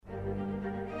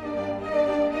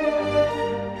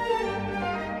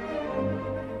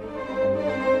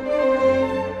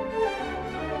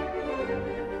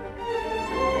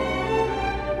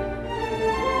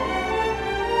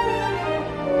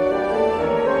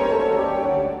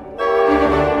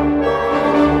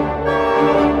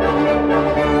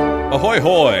Ahoy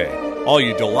hoy, all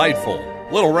you delightful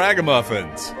little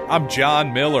ragamuffins. I'm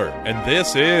John Miller, and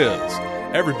this is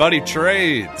Everybody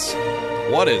Trades.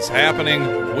 What is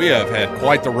happening? We have had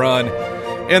quite the run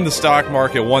in the stock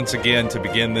market once again to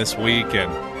begin this week,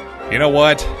 and you know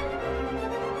what?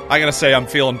 I gotta say I'm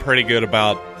feeling pretty good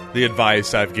about the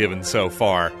advice I've given so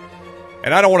far.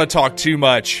 And I don't want to talk too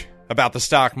much about the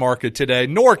stock market today,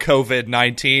 nor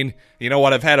COVID-19. You know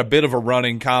what? I've had a bit of a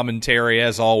running commentary,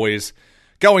 as always,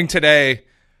 going today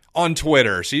on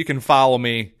Twitter. So you can follow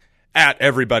me at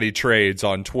Everybody Trades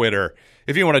on Twitter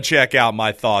if you want to check out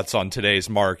my thoughts on today's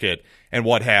market and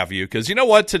what have you. Because you know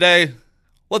what? Today,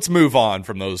 let's move on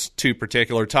from those two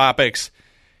particular topics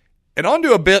and on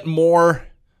to a bit more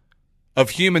of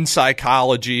human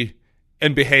psychology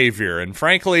and behavior, and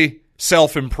frankly,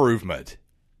 self-improvement.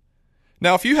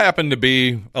 Now, if you happen to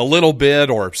be a little bit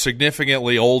or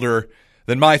significantly older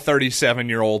than my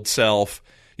 37-year-old self,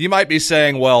 you might be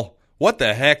saying, well, what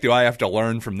the heck do I have to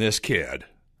learn from this kid,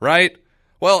 right?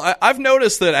 Well, I've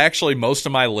noticed that actually most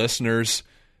of my listeners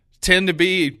tend to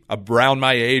be around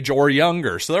my age or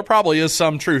younger, so there probably is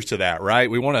some truth to that,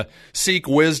 right? We want to seek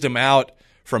wisdom out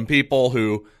from people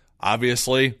who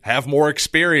obviously have more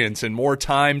experience and more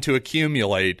time to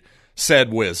accumulate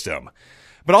said wisdom.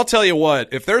 But I'll tell you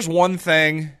what, if there's one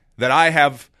thing that I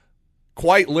have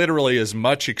quite literally as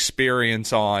much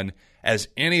experience on as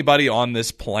anybody on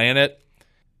this planet,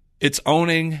 it's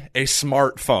owning a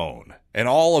smartphone and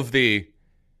all of the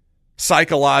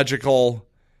psychological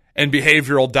and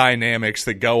behavioral dynamics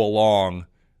that go along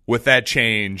with that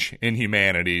change in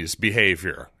humanity's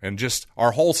behavior. And just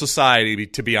our whole society,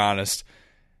 to be honest,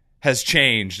 has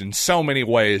changed in so many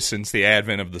ways since the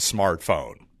advent of the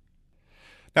smartphone.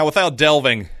 Now, without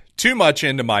delving too much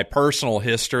into my personal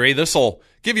history, this will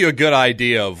give you a good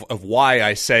idea of why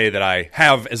I say that I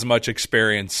have as much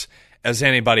experience as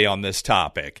anybody on this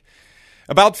topic.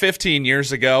 About 15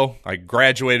 years ago, I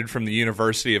graduated from the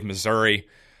University of Missouri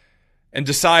and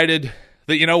decided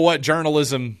that, you know what,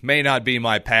 journalism may not be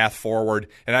my path forward,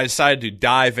 and I decided to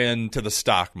dive into the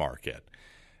stock market.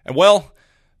 And well,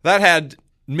 that had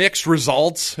mixed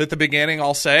results at the beginning,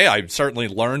 I'll say. I certainly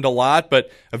learned a lot, but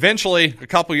eventually, a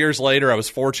couple years later, I was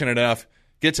fortunate enough to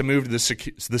get to move to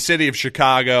the city of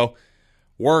Chicago,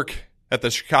 work at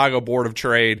the Chicago Board of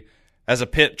Trade as a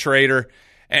pit trader,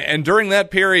 and during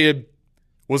that period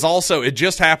was also, it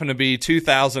just happened to be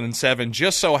 2007,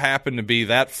 just so happened to be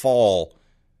that fall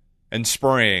and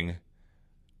spring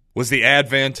was the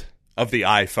advent of the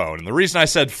iPhone. And the reason I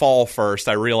said fall first,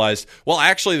 I realized, well,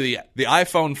 actually the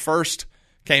iPhone first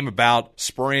came about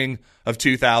spring of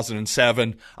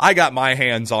 2007. I got my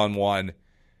hands on one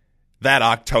that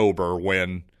October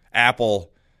when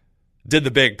Apple did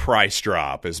the big price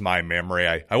drop, is my memory.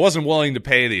 I wasn't willing to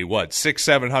pay the,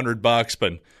 $600-700,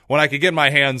 but when I could get my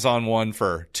hands on one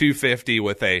for $250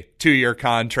 with a 2-year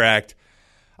contract,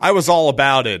 I was all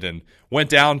about it and went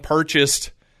down,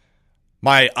 purchased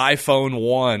my iPhone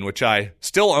 1, which I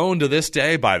still own to this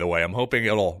day, by the way. I'm hoping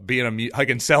it'll be I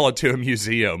can sell it to a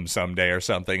museum someday or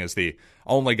something as the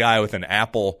only guy with an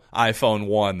Apple iPhone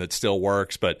 1 that still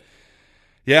works. But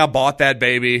yeah, bought that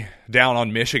baby down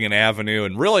on Michigan Avenue,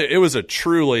 and really it was a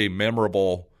truly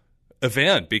memorable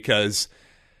event because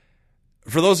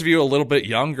for those of you a little bit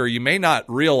younger, you may not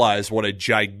realize what a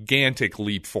gigantic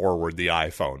leap forward the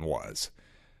iPhone was.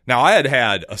 Now, I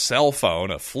had a cell phone,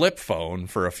 a flip phone,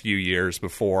 for a few years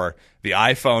before the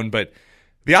iPhone, but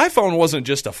the iPhone wasn't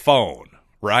just a phone,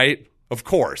 right? Of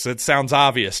course, it sounds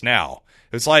obvious now.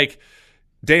 It's like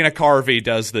Dana Carvey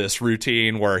does this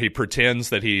routine where he pretends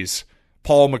that he's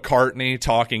Paul McCartney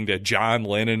talking to John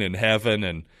Lennon in heaven,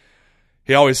 and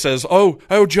he always says, oh,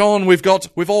 John, we've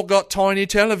all got tiny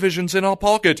televisions in our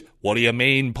pocket. What do you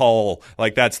mean, Paul?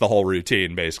 Like, that's the whole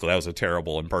routine, basically. That was a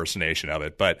terrible impersonation of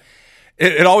it, but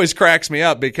it always cracks me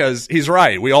up because he's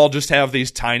right. We all just have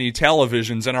these tiny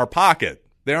televisions in our pocket.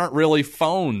 They aren't really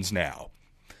phones now.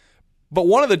 But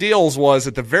one of the deals was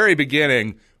at the very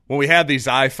beginning, when we had these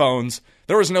iPhones,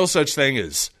 there was no such thing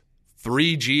as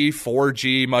 3G,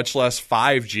 4G, much less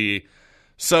 5G.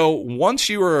 So once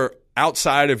you were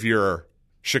outside of your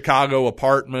Chicago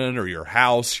apartment or your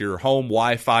house, your home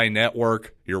Wi-Fi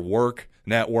network, your work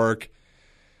network,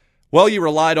 well, you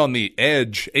relied on the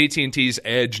Edge, AT&T's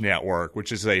Edge network, which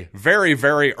is a very,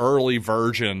 very early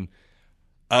version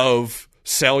of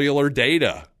cellular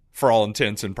data for all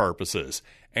intents and purposes.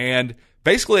 And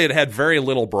basically it had very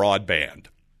little broadband.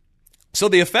 So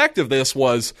the effect of this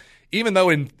was, even though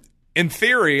in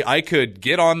theory I could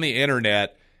get on the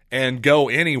internet and go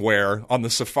anywhere on the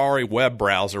Safari web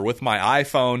browser with my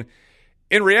iPhone,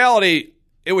 in reality,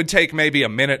 it would take maybe a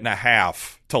minute and a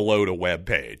half to load a web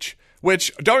page.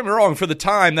 Which, don't get me wrong, for the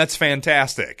time, that's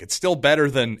fantastic. It's still better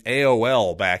than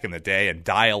AOL back in the day and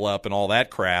dial-up and all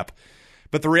that crap.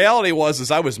 But the reality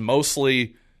was I was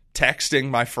mostly texting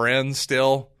my friends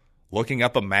still, looking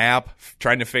up a map,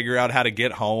 trying to figure out how to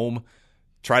get home,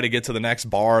 try to get to the next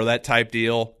bar, that type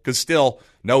deal. Because still,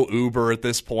 no Uber at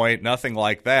this point, nothing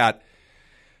like that.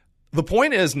 The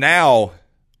point is now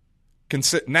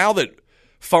that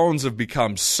phones have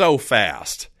become so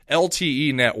fast,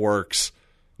 LTE networks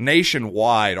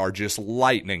nationwide are just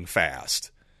lightning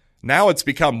fast. Now it's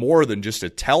become more than just a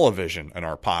television in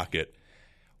our pocket.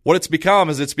 What it's become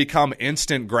is it's become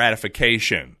instant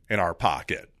gratification in our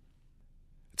pocket.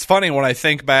 It's funny when I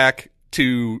think back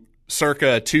to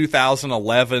circa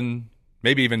 2011,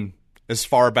 maybe even as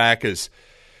far back as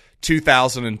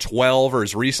 2012 or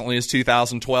as recently as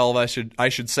 2012, I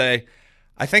should say.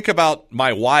 I think about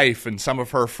my wife and some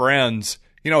of her friends.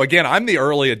 Again, I'm the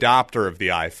early adopter of the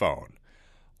iPhone.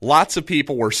 Lots of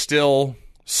people were still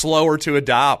slower to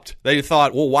adopt. They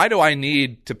thought, well, why do I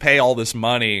need to pay all this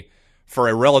money for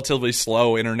a relatively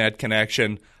slow internet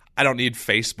connection? I don't need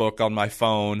Facebook on my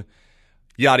phone,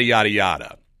 yada, yada,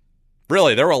 yada.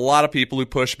 Really, there were a lot of people who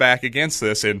pushed back against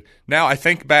this, and now I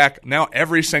think back, now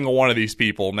every single one of these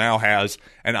people now has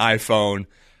an iPhone,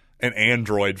 an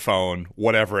Android phone,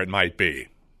 whatever it might be.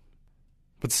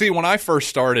 But see, when I first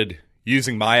started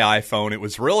using my iPhone, it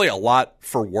was really a lot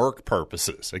for work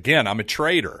purposes. Again, I'm a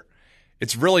trader.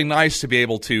 It's really nice to be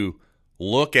able to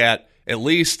look at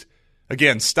least,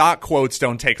 again, stock quotes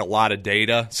don't take a lot of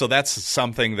data, so that's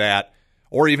something that,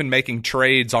 or even making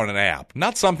trades on an app,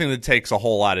 not something that takes a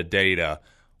whole lot of data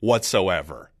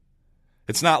whatsoever.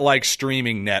 It's not like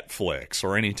streaming Netflix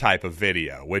or any type of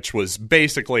video, which was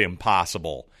basically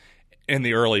impossible in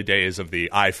the early days of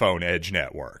the iPhone Edge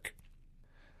network.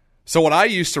 So what I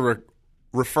used to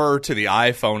refer to the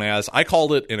iPhone as, I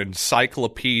called it an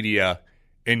encyclopedia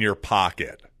in your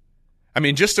pocket. I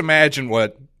mean, just imagine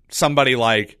what somebody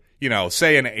like,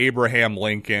 say an Abraham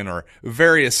Lincoln or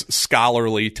various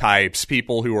scholarly types,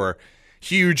 people who are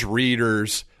huge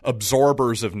readers,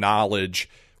 absorbers of knowledge,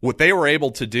 what they were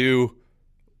able to do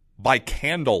by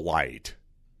candlelight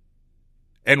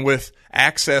and with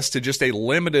access to just a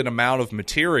limited amount of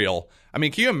material. I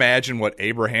mean, can you imagine what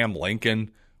Abraham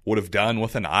Lincoln would have done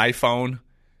with an iPhone?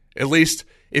 At least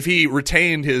if he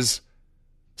retained his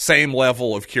same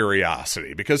level of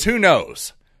curiosity. Because who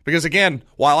knows? Because again,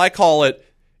 while I call it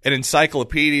an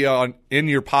encyclopedia in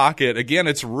your pocket, again,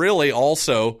 it's really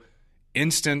also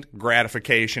instant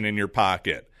gratification in your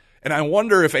pocket. And I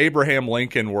wonder if Abraham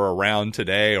Lincoln were around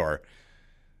today, or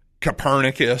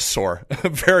Copernicus, or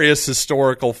various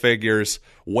historical figures,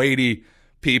 weighty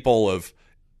people of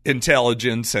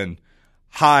intelligence and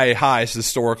high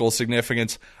historical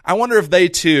significance. I wonder if they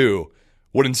too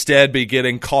would instead be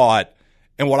getting caught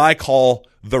in what I call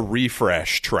the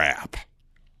refresh trap.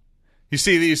 You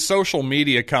see, these social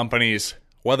media companies,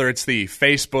 whether it's the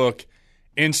Facebook,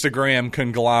 Instagram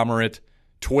conglomerate,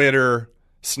 Twitter,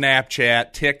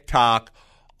 Snapchat, TikTok,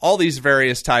 all these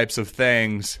various types of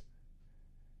things,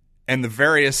 and the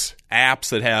various apps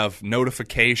that have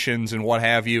notifications and what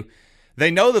have you,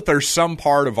 they know that there's some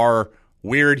part of our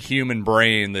weird human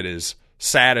brain that is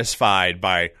satisfied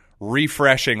by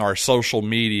refreshing our social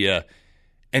media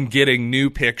and getting new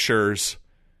pictures,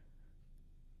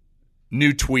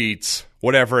 new tweets,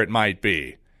 whatever it might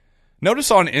be.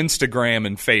 Notice on Instagram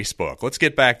and Facebook, let's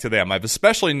get back to them. I've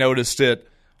especially noticed it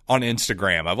on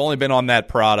Instagram. I've only been on that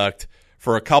product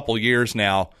for a couple years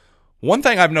now. One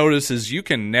thing I've noticed is you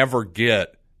can never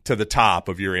get to the top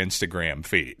of your Instagram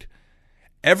feed.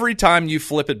 Every time you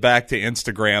flip it back to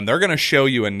Instagram, they're going to show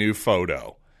you a new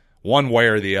photo, one way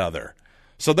or the other.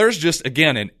 So there's just,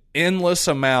 again, an endless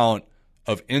amount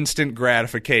of instant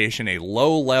gratification, a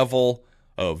low level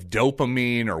of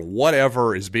dopamine or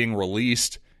whatever is being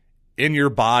released in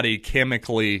your body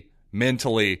chemically,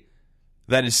 mentally,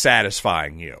 that is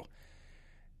satisfying you.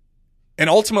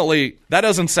 And ultimately, that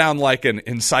doesn't sound like an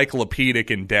encyclopedic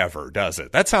endeavor, does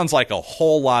it? That sounds like a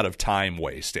whole lot of time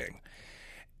wasting.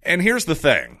 And here's the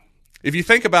thing. If you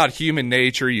think about human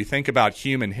nature, you think about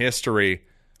human history,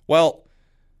 well,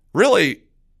 really,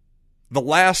 the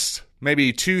last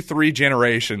maybe 2-3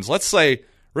 generations, let's say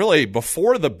really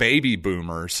before the baby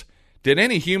boomers, did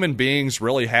any human beings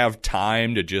really have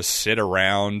time to just sit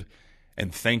around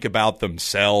and think about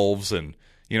themselves and,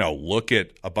 look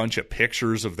at a bunch of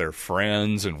pictures of their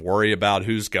friends and worry about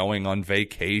who's going on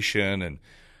vacation and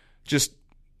just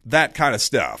that kind of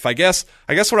stuff? I guess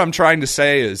what I'm trying to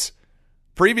say is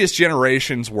previous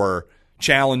generations were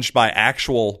challenged by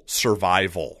actual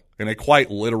survival in a quite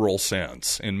literal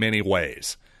sense in many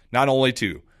ways. Not only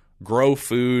to grow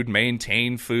food,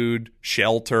 maintain food,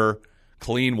 shelter,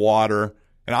 clean water.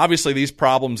 And obviously these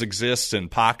problems exist in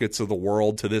pockets of the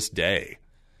world to this day.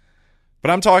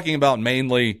 But I'm talking about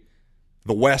mainly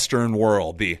the Western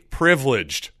world, the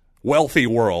privileged, wealthy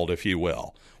world, if you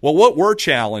will. Well, what we're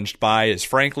challenged by is,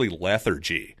 frankly,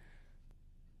 lethargy.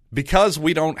 Because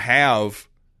we don't have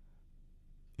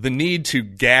the need to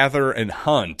gather and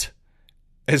hunt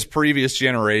as previous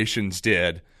generations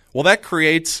did, well, that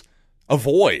creates a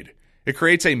void. It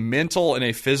creates a mental and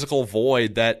a physical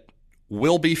void that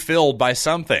will be filled by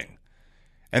something.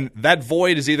 And that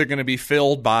void is either going to be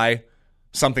filled by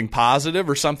something positive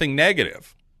or something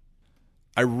negative.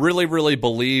 I really, really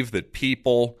believe that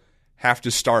people have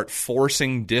to start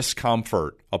forcing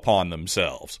discomfort upon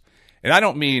themselves. And I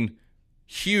don't mean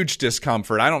huge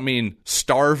discomfort. I don't mean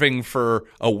starving for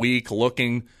a week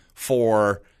looking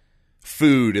for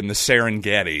food in the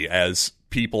Serengeti as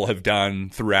people have done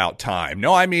throughout time.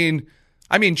 No, I mean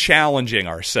challenging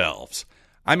ourselves.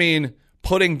 I mean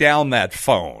putting down that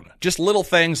phone. Just little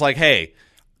things like, hey,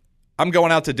 I'm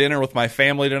going out to dinner with my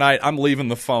family tonight. I'm leaving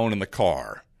the phone in the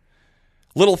car.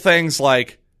 Little things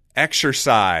like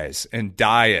exercise and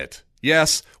diet.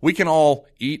 Yes, we can all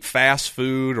eat fast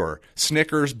food or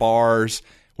Snickers bars.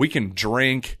 We can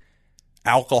drink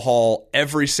alcohol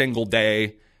every single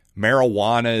day.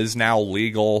 Marijuana is now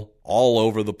legal all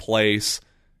over the place.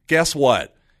 Guess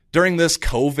what? During this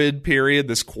COVID period,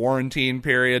 this quarantine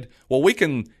period, well, we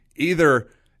can either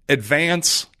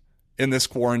advance in this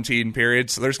quarantine period.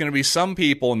 So there's going to be some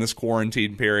people in this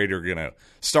quarantine period who are going to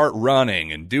start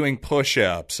running and doing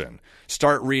push-ups and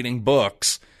start reading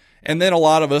books. And then a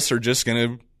lot of us are just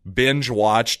going to binge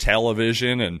watch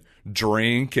television and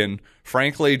drink and,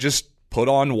 frankly, just put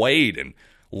on weight and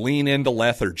lean into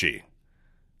lethargy.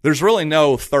 There's really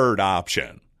no third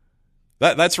option.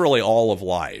 That's really all of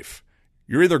life.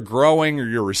 You're either growing or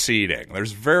you're receding.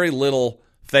 There's very little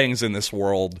things in this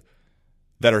world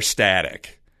that are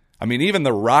static. I mean, even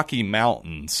the Rocky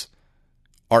Mountains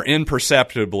are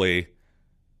imperceptibly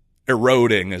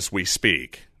eroding as we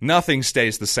speak. Nothing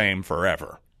stays the same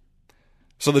forever.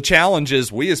 So the challenge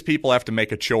is we as people have to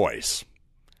make a choice.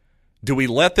 Do we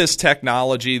let this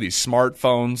technology, these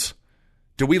smartphones,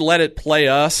 do we let it play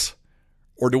us,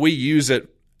 or do we use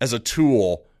it as a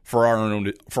tool for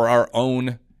our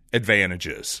own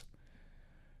advantages?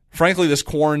 Frankly, this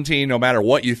quarantine, no matter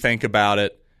what you think about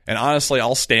it, and honestly,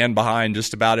 I'll stand behind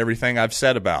just about everything I've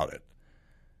said about it.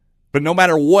 But no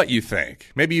matter what you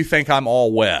think, maybe you think I'm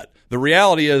all wet. The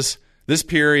reality is this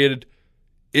period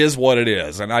is what it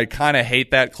is. And I kind of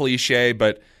hate that cliche,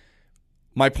 but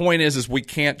my point is we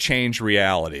can't change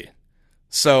reality.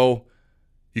 So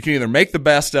you can either make the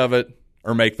best of it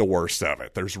or make the worst of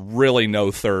it. There's really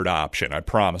no third option. I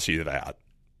promise you that.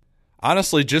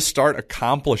 Honestly, just start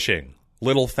accomplishing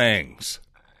little things.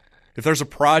 If there's a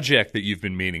project that you've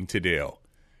been meaning to do,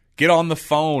 get on the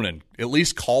phone and at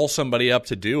least call somebody up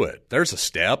to do it. There's a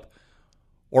step.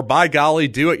 Or by golly,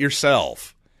 do it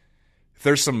yourself. If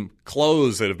there's some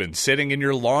clothes that have been sitting in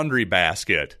your laundry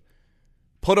basket,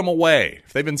 put them away.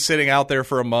 If they've been sitting out there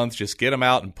for a month, just get them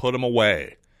out and put them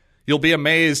away. You'll be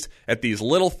amazed at these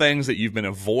little things that you've been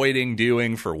avoiding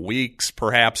doing for weeks,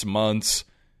 perhaps months.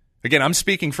 Again, I'm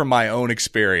speaking from my own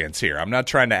experience here. I'm not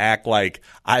trying to act like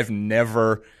I've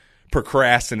never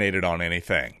procrastinated on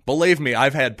anything. Believe me,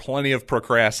 I've had plenty of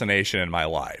procrastination in my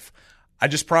life. I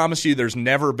just promise you there's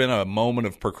never been a moment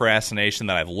of procrastination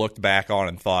that I've looked back on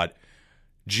and thought,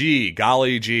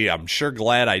 golly gee, I'm sure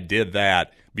glad I did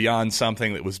that, beyond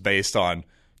something that was based on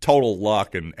total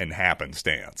luck and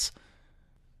happenstance.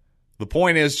 The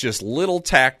point is just little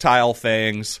tactile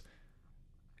things,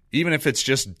 even if it's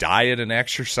just diet and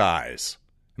exercise.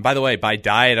 And by the way, by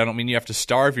diet, I don't mean you have to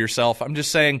starve yourself. I'm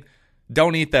just saying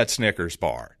don't eat that Snickers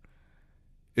bar.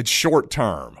 It's short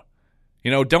term.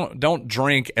 Don't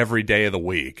drink every day of the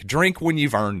week. Drink when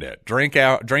you've earned it. Drink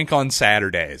on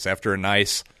Saturdays after a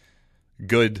nice,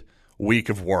 good week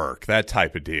of work, that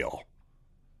type of deal.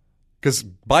 Because,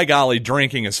 by golly,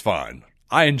 drinking is fun.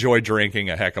 I enjoy drinking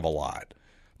a heck of a lot.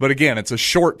 But again, it's a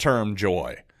short-term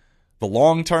joy. The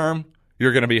long-term,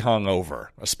 you're going to be hungover,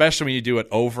 especially when you do it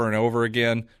over and over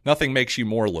again. Nothing makes you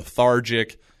more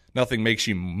lethargic. Nothing makes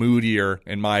you moodier,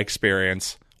 in my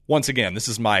experience. Once again, this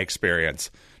is my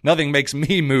experience. Nothing makes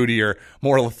me moodier,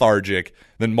 more lethargic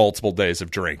than multiple days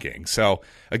of drinking. So,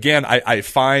 again, I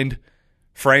find,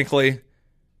 frankly,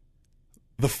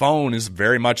 the phone is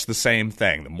very much the same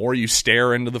thing. The more you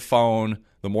stare into the phone,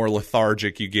 the more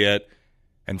lethargic you get.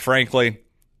 And frankly,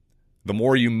 the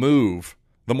more you move,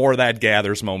 the more that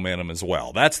gathers momentum as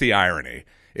well. That's the irony,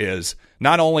 is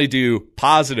not only do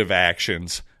positive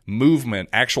actions movement,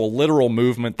 actual literal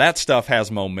movement, that stuff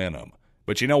has momentum.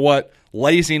 But you know what?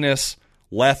 Laziness,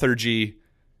 lethargy,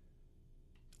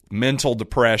 mental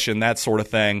depression, that sort of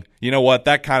thing, you know what?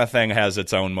 That kind of thing has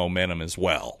its own momentum as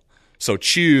well. So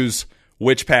choose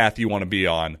which path you want to be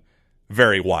on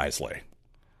very wisely.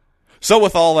 So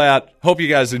with all that, hope you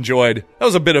guys enjoyed. That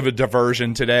was a bit of a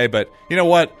diversion today, but you know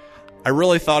what? I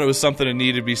really thought it was something that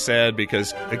needed to be said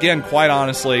because, again, quite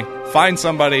honestly, find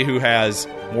somebody who has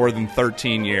more than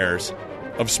 13 years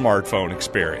of smartphone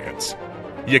experience.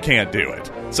 You can't do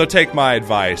it. So take my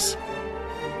advice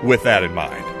with that in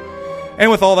mind. And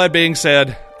with all that being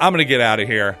said, I'm going to get out of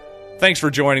here. Thanks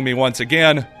for joining me once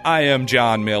again. I am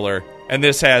John Miller, and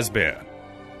this has been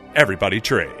Everybody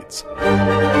Trades.